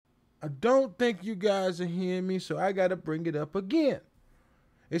I don't think you guys are hearing me, so I gotta bring it up again.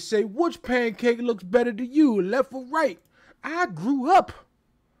 It say, which pancake looks better to you, left or right? I grew up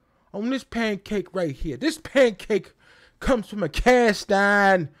on this pancake right here. This pancake comes from a cast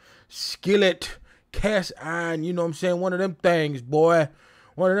iron skillet. Cast iron, you know what I'm saying? One of them things, boy.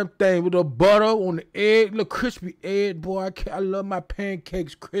 One of them things with the butter on the egg, little crispy egg, boy. I love my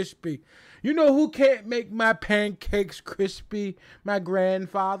pancakes crispy. You know who can't make my pancakes crispy? My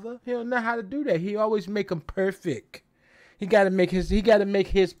grandfather. He don't know how to do that. He always make them perfect. He gotta make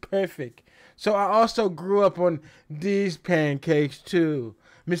his perfect. So I also grew up on these pancakes too.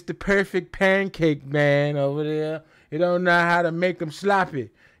 Mr. Perfect Pancake Man over there. He don't know how to make them sloppy.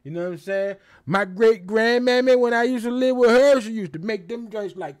 You know what I'm saying? My great grandmammy, when I used to live with her, she used to make them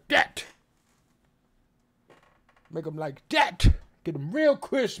joints like that. Make them like that. Get them real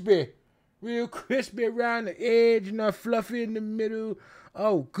crispy. Real crispy around the edge, you know, fluffy in the middle.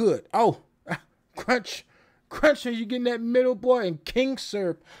 Oh, good. Oh, crunch. Crunch as you get in that middle, boy. And king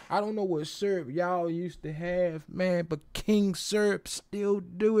syrup. I don't know what syrup y'all used to have, man, but king syrup still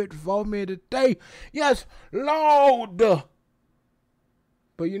do it for me today. Yes, Lord.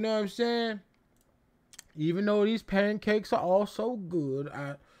 But you know what I'm saying? Even though these pancakes are all so good,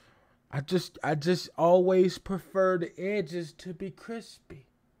 I just always prefer the edges to be crispy.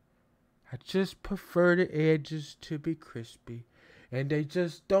 I just prefer the edges to be crispy. And they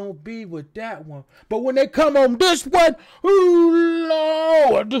just don't be with that one. But when they come on this one, oh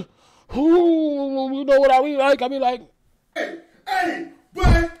Lord, ooh, you know what I mean? Like, I mean, like, hey,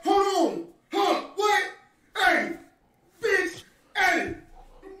 but hold on, huh? What? Hey, bitch, hey,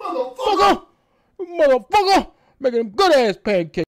 motherfucker, motherfucker, making them good ass pancakes.